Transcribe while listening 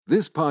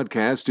This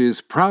podcast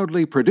is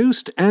proudly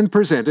produced and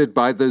presented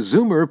by the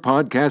Zoomer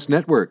Podcast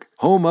Network,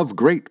 home of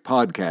great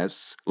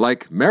podcasts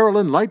like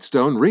Marilyn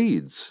Lightstone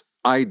Reads,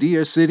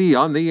 Idea City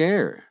on the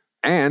Air,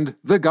 and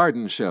The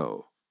Garden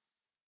Show.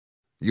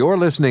 You're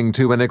listening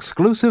to an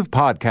exclusive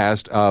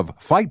podcast of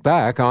Fight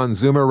Back on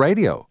Zoomer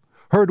Radio,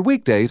 heard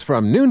weekdays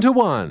from noon to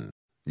 1.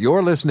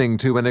 You're listening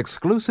to an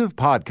exclusive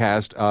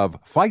podcast of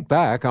Fight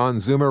Back on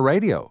Zoomer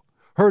Radio,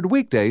 heard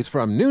weekdays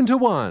from noon to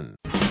 1.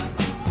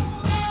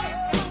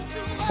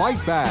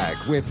 Fight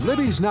Back with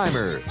Libby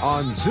Znaimer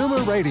on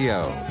Zoomer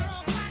Radio.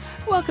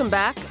 Welcome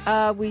back.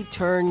 We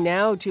turn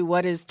now to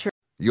what is...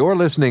 You're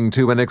listening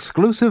to an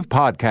exclusive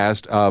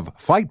podcast of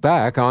Fight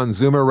Back on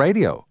Zoomer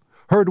Radio,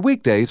 heard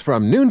weekdays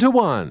from noon to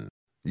 1.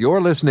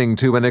 You're listening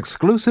to an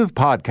exclusive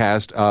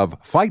podcast of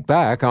Fight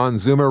Back on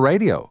Zoomer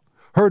Radio,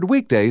 heard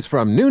weekdays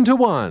from noon to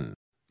 1.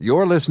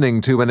 You're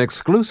listening to an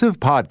exclusive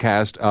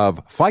podcast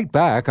of Fight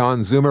Back on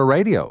Zoomer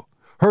Radio,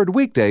 heard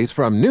weekdays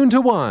from noon to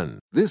 1.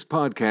 This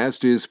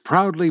podcast is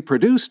proudly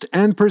produced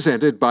and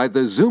presented by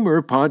the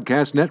Zoomer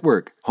Podcast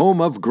Network, home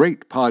of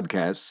great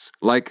podcasts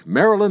like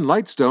Marilyn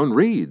Lightstone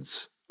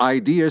Reads,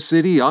 Idea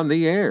City on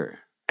the Air,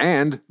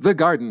 and The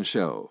Garden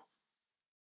Show.